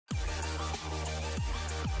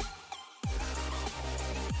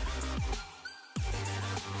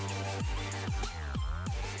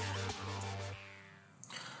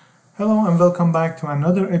Hello and welcome back to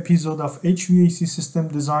another episode of HVAC System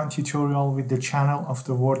Design tutorial with the channel of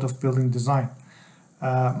the World of Building Design.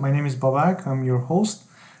 My name is Babak, I'm your host.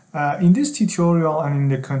 In this tutorial and in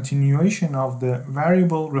the continuation of the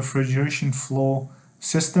variable refrigeration flow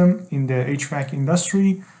system in the HVAC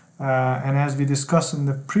industry, and as we discussed in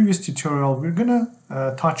the previous tutorial, we're gonna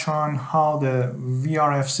touch on how the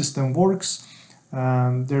VRF system works.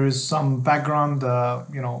 There is some background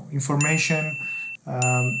information.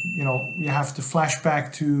 You have to flash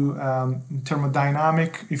back to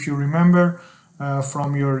thermodynamic, if you remember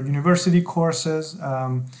from your university courses.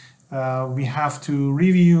 We have to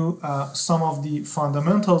review some of the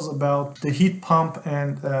fundamentals about the heat pump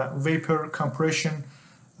and vapor compression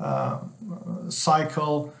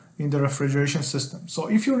cycle in the refrigeration system. So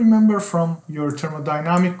if you remember from your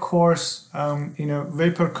thermodynamic course, in a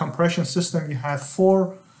vapor compression system you have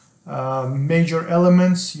four major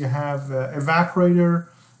elements. You have evaporator,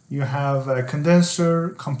 you have a condenser,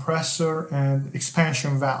 compressor, and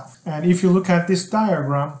expansion valve. And if you look at this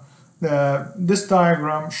diagram, this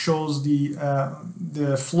diagram shows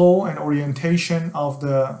the flow and orientation of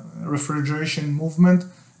the refrigeration movement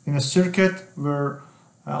in a circuit, where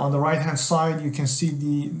on the right hand side you can see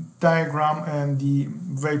the diagram and the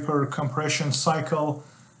vapor compression cycle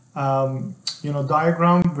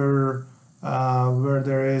diagram, where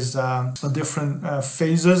there is different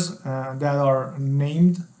phases that are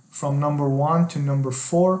named from number 1 to number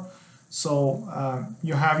 4. So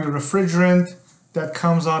you have your refrigerant that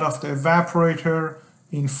comes out of the evaporator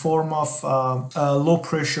in form of low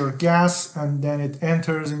pressure gas, and then it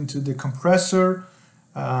enters into the compressor.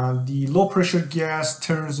 The low pressure gas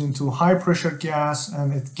turns into high pressure gas,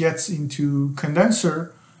 and it gets into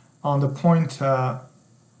condenser on the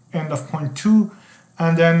end of point 2.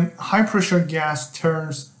 And then high pressure gas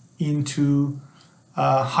turns into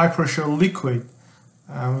high pressure liquid,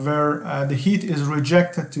 where the heat is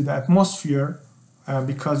rejected to the atmosphere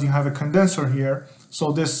because you have a condenser here.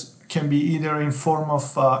 So this can be either in form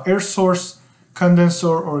of air source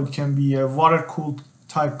condenser, or it can be a water cooled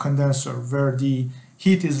type condenser, where the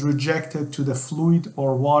heat is rejected to the fluid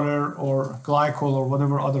or water or glycol or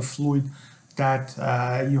whatever other fluid that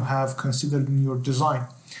you have considered in your design.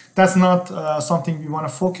 That's not something we want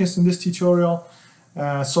to focus in this tutorial.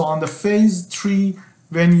 So on the phase 3,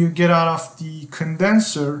 when you get out of the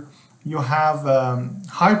condenser, you have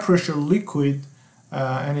high pressure liquid,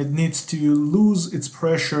 and it needs to lose its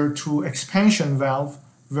pressure through expansion valve,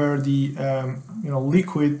 where the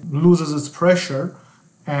liquid loses its pressure,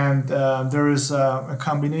 and there is a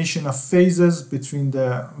combination of phases between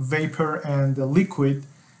the vapor and the liquid,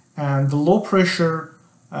 and the low pressure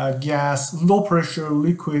low pressure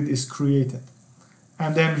liquid is created.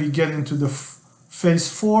 And then we get into the phase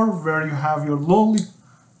 4, where you have your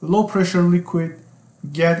low pressure liquid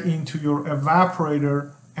get into your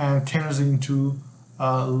evaporator and turns into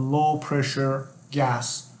low pressure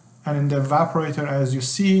gas. And in the evaporator, as you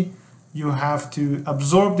see, you have to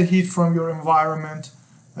absorb the heat from your environment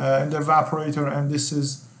in the evaporator, and this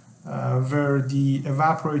is where the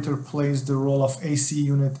evaporator plays the role of AC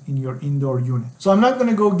unit in your indoor unit. So I'm not going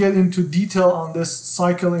to go get into detail on this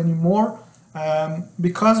cycle anymore,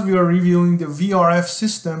 because we are reviewing the VRF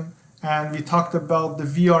system, and we talked about the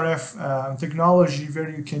VRF technology,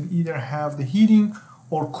 where you can either have the heating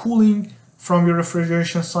or cooling from your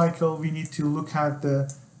refrigeration cycle. We need to look at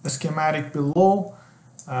the schematic below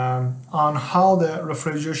on how the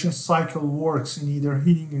refrigeration cycle works in either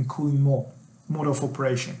heating and cooling mode of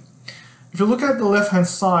operation. If you look at the left hand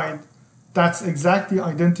side, that's exactly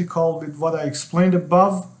identical with what I explained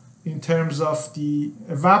above, in terms of the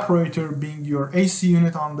evaporator being your AC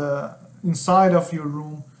unit on the inside of your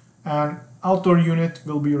room, and outdoor unit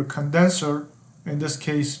will be your condenser. In this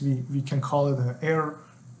case, we can call it an air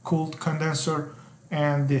cooled condenser,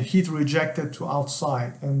 and the heat rejected to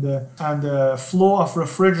outside, and the flow of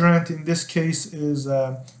refrigerant in this case is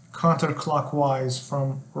counterclockwise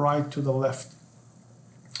from right to the left.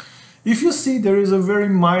 If you see, there is a very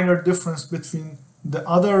minor difference between the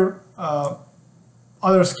other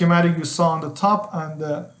schematic you saw on the top and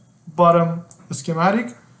the bottom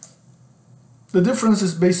schematic. The difference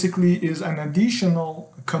is basically an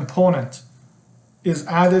additional component is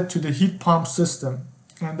added to the heat pump system,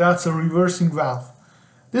 and that's a reversing valve.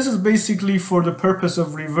 This is basically for the purpose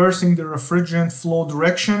of reversing the refrigerant flow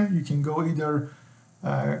direction. You can go either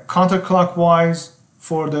counterclockwise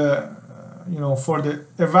for the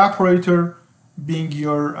evaporator being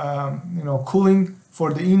your cooling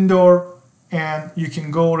for the indoor, and you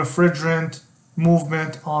can go refrigerant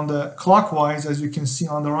movement on the clockwise, as you can see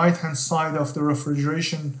on the right hand side of the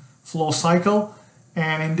refrigeration flow cycle.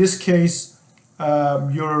 And in this case,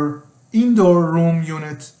 your indoor room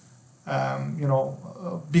unit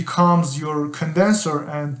becomes your condenser,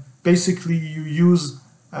 and basically you use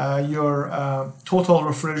your total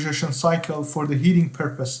refrigeration cycle for the heating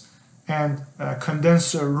purpose, and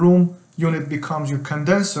condenser room unit becomes your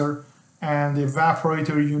condenser, and the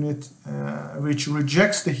evaporator unit which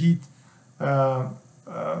rejects the heat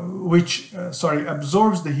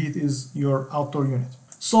absorbs the heat is your outdoor unit.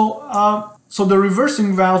 So the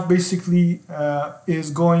reversing valve basically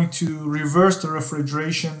is going to reverse the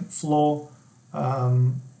refrigeration flow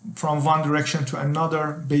from one direction to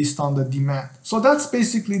another based on the demand. So that's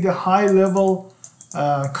basically the high level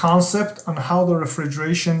concept on how the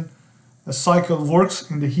refrigeration cycle works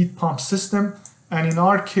in the heat pump system. And in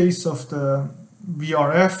our case of the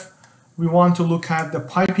VRF, we want to look at the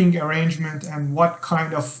piping arrangement and what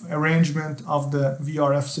kind of arrangement of the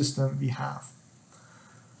VRF system we have.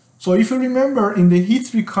 So if you remember, in the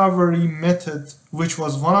heat recovery method, which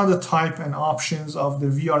was one of the type and options of the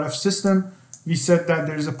VRF system, we said that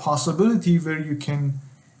there is a possibility where you can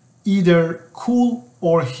either cool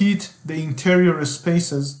or heat the interior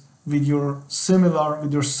spaces with your same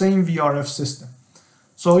VRF system.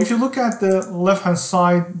 So if you look at the left-hand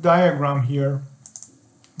side diagram here,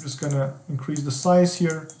 I'm just going to increase the size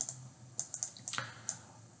here,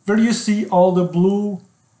 where you see all the blue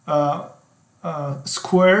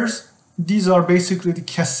squares. These are basically the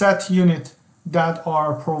cassette unit that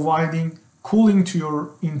are providing cooling to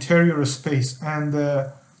your interior space, and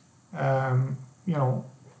the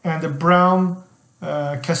and the brown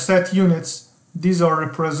cassette units, these are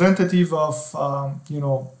representative of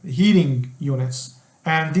heating units,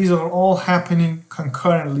 and these are all happening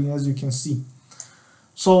concurrently, as you can see.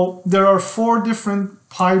 So there are 4 different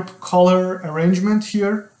pipe color arrangement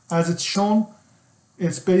here as it's shown.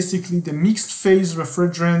 It's basically the mixed phase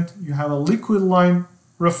refrigerant. You have a liquid line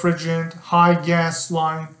refrigerant, high gas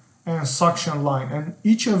line, and suction line, and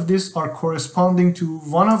each of these are corresponding to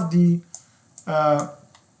one of the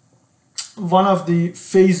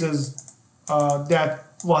phases that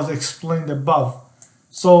was explained above.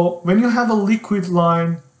 So when you have a liquid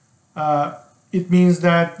line, it means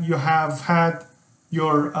that you have had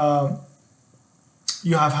your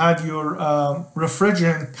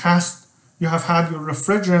refrigerant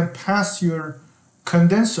pass your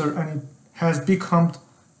condenser, and it has become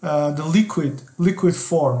the liquid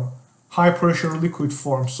form, high pressure liquid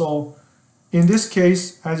form. So in this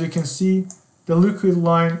case, as you can see, the liquid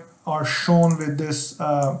line are shown with this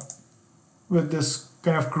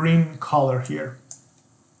kind of green color here.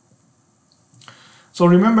 So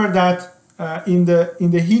remember that in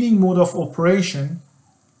the heating mode of operation,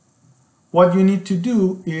 what you need to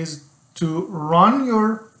do is to run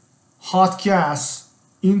your hot gas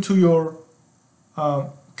into your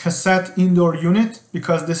cassette indoor unit,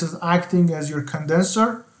 because this is acting as your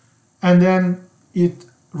condenser, and then it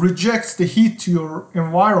rejects the heat to your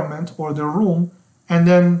environment or the room, and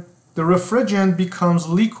then the refrigerant becomes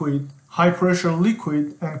liquid, high pressure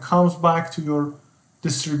liquid, and comes back to your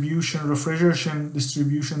refrigeration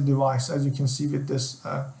distribution device, as you can see with this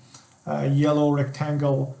yellow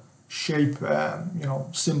rectangle shape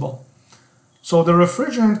symbol. So the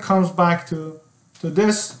refrigerant comes back to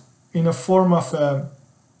this in a form of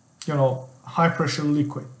high pressure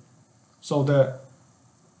liquid. So the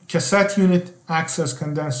cassette unit acts as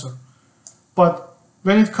condenser. But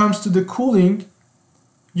when it comes to the cooling,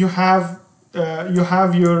 you have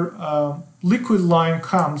your liquid line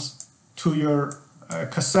comes to your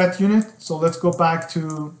cassette unit. So let's go back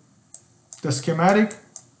to the schematic.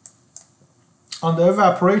 On the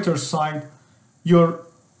evaporator side, your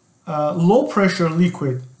low pressure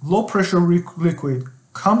liquid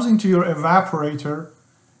comes into your evaporator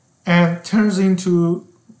and turns into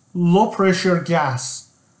low pressure gas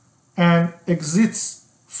and exits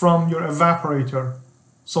from your evaporator.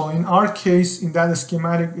 So in our case, in that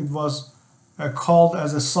schematic, it was called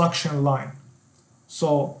as a suction line.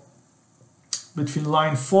 So between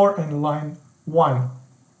line 4 and line 1.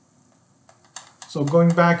 So going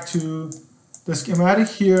back to the schematic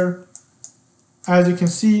here, as you can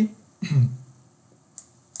see,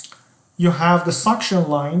 you have the suction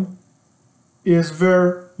line is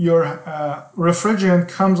where your refrigerant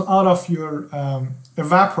comes out of your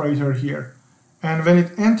evaporator here, and when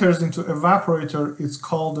it enters into evaporator, it's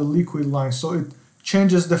called the liquid line. So it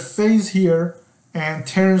changes the phase here and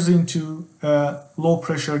turns into low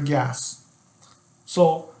pressure gas.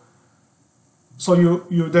 So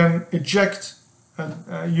you then eject,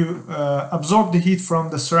 you absorb the heat from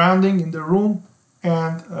the surrounding in the room,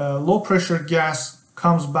 and low pressure gas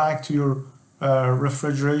comes back to your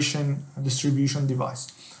refrigeration distribution device.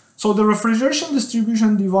 So the refrigeration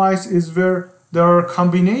distribution device is where there are a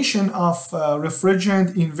combination of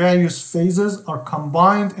refrigerant in various phases are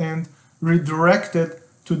combined and redirected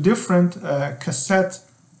to different cassette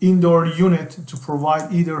indoor unit to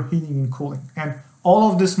provide either heating and cooling. And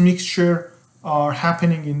all of this mixture are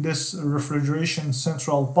happening in this refrigeration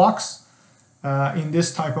central box in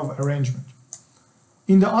this type of arrangement.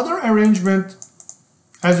 In the other arrangement,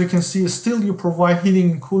 as you can see, still you provide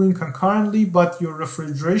heating and cooling concurrently, but your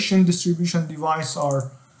refrigeration distribution device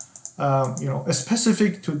are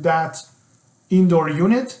specific to that indoor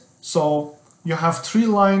unit. So you have 3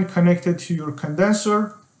 lines connected to your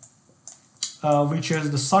condenser, which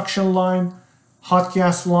is the suction line, hot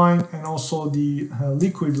gas line, and also the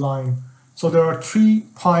liquid line. So there are 3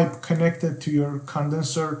 pipes connected to your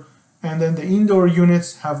condenser, and then the indoor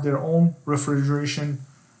units have their own refrigeration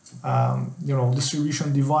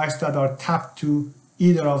distribution device that are tapped to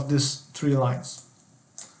either of these 3 lines.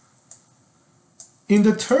 In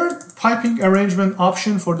the third piping arrangement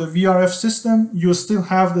option for the VRF system, you still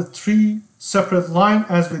have the 3 separate lines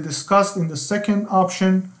as we discussed in the second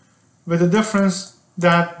option, with the difference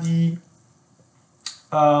that the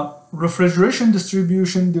refrigeration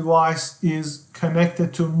distribution device is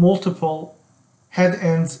connected to multiple head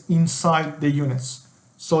ends inside the units.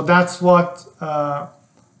 So that's what's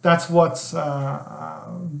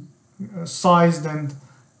sized and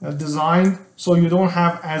designed, so you don't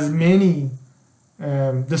have as many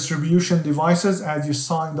distribution devices as you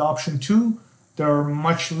saw in the option 2. There are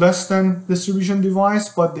much less than distribution device,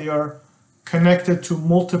 but they are connected to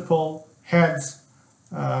multiple heads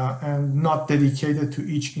and not dedicated to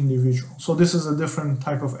each individual. So this is a different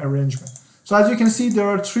type of arrangement. So as you can see, there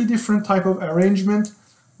are 3 different type of arrangement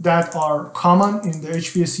that are common in the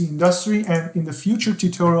HVAC industry, and in the future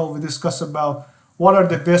tutorial we discuss about what are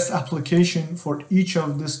the best application for each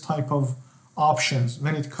of this type of options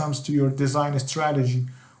when it comes to your design strategy.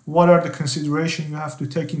 What are the considerations you have to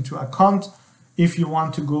take into account if you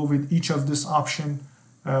want to go with each of this option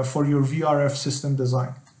for your VRF system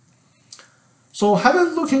design. So having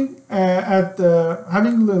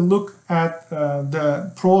a look at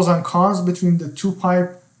the pros and cons between the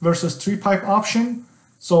 2-pipe versus 3-pipe option.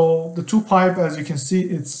 So the 2-pipe, as you can see,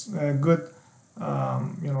 it's a good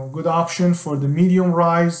good option for the medium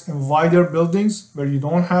rise and wider buildings where you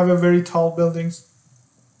don't have a very tall buildings.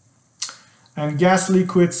 And gas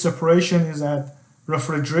liquid separation is at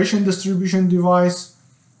refrigeration distribution device,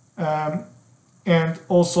 and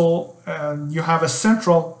also you have a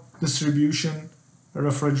central distribution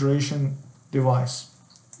refrigeration device.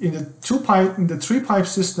 In the 3-pipe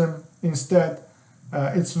system instead,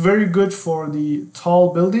 it's very good for the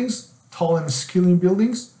tall buildings, tall and skinny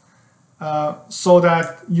buildings, so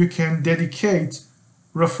that you can dedicate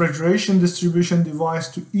refrigeration distribution device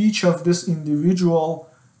to each of this individual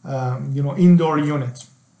indoor unit,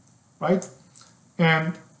 right?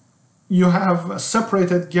 And you have a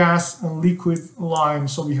separated gas and liquid line.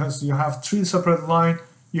 So because you have 3 separate lines,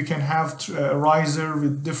 you can have a riser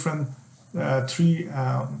with different 3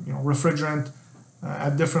 refrigerant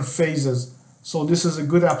at different phases. So this is a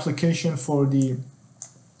good application for the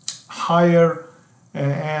higher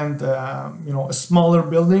and smaller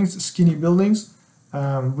buildings, skinny buildings,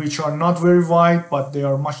 which are not very wide, but they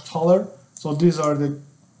are much taller. So these are the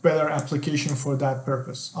better application for that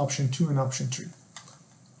purpose, option 2 and option 3.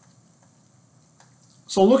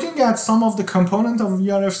 So looking at some of the components of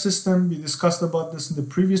VRF system, we discussed about this in the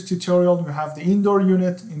previous tutorial. We have the indoor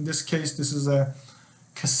unit. In this case, this is a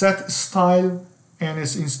cassette style and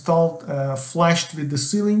it's installed flashed with the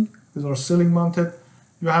ceiling. These are ceiling mounted.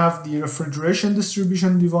 You have the refrigeration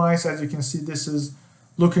distribution device. As you can see, this is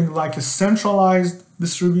looking like a centralized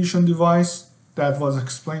distribution device that was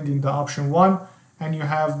explained in the option 1. And you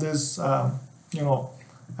have this,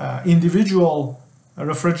 individual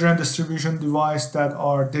refrigerant distribution device that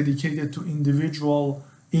are dedicated to individual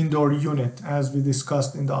indoor unit, as we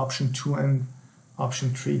discussed in the option 2 and option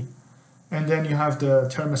 3. And then you have the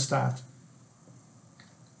thermostat.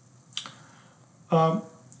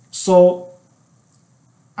 So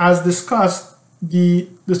as discussed, the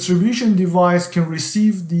distribution device can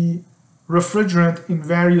receive the refrigerant in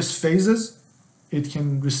various phases. It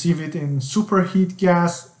can receive it in superheat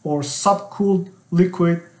gas or subcooled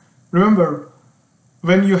liquid. Remember,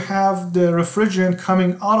 when you have the refrigerant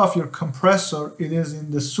coming out of your compressor, it is in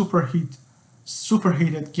the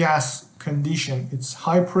superheated gas condition. It's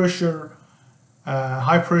high pressure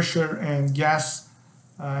and gas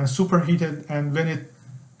superheated, and when it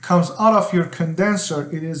comes out of your condenser,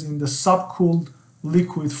 it is in the subcooled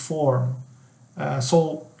liquid form.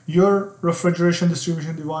 So your refrigeration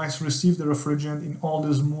distribution device receives the refrigerant in all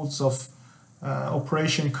these modes of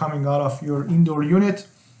operation coming out of your indoor unit.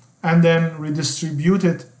 and then redistribute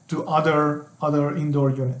it to other indoor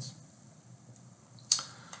units.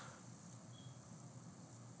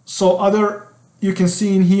 So you can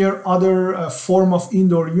see in here other form of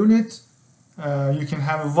indoor unit. You can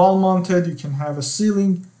have a wall mounted, you can have a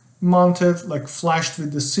ceiling mounted, like flashed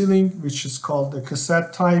with the ceiling, which is called the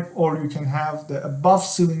cassette type, or you can have the above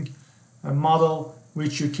ceiling model,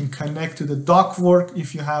 which you can connect to the ductwork.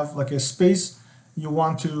 If you have like a space you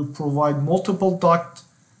want to provide multiple duct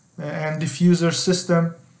and diffuser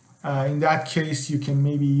system, in that case you can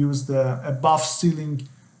maybe use the above ceiling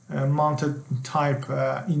mounted type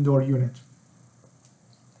indoor unit.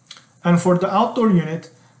 And for the outdoor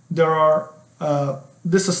unit, there are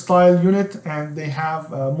this style unit, and they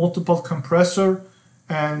have multiple compressor,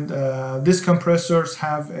 and these compressors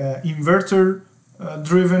have inverter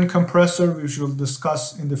driven compressor, which we'll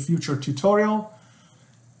discuss in the future tutorial.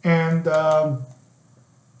 And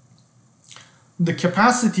the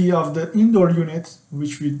capacity of the indoor unit,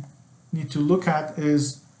 which we need to look at,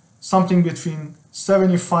 is something between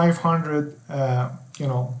 7,500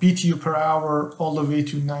 BTU per hour all the way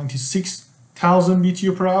to 96,000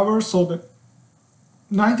 BTU per hour. So the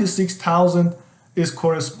 96,000 is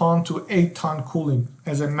correspond to 8-ton cooling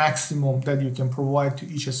as a maximum that you can provide to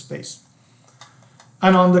each space.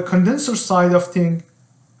 And on the condenser side of thing,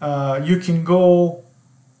 you can go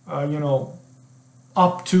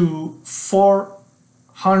up to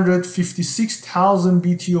 456,000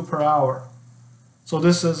 BTU per hour. So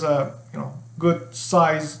this is a good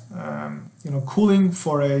size cooling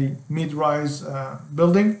for a mid-rise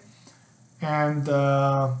building, and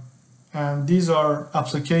these are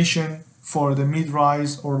application for the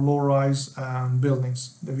mid-rise or low-rise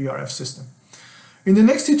buildings, the VRF system. In the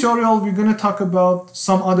next tutorial, we're going to talk about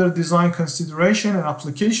some other design consideration and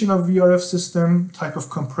application of VRF system, type of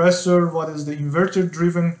compressor, what is the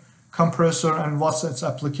inverter-driven compressor, and what's its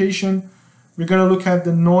application. We're going to look at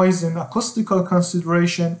the noise and acoustical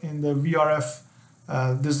consideration in the VRF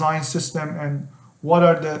design system, and what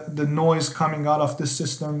are the noise coming out of this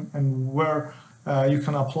system, and where you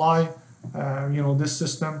can apply this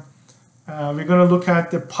system. We're going to look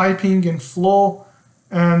at the piping and flow,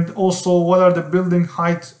 and also what are the building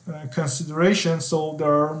height considerations. So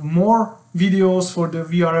there are more videos for the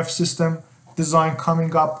VRF system design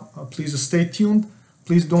coming up. Please stay tuned.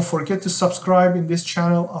 Please don't forget to subscribe in this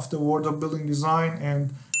channel of the World of Building Design,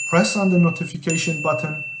 and press on the notification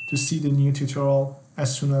button to see the new tutorial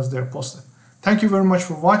as soon as they're posted. Thank you very much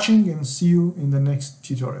for watching, and see you in the next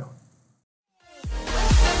tutorial.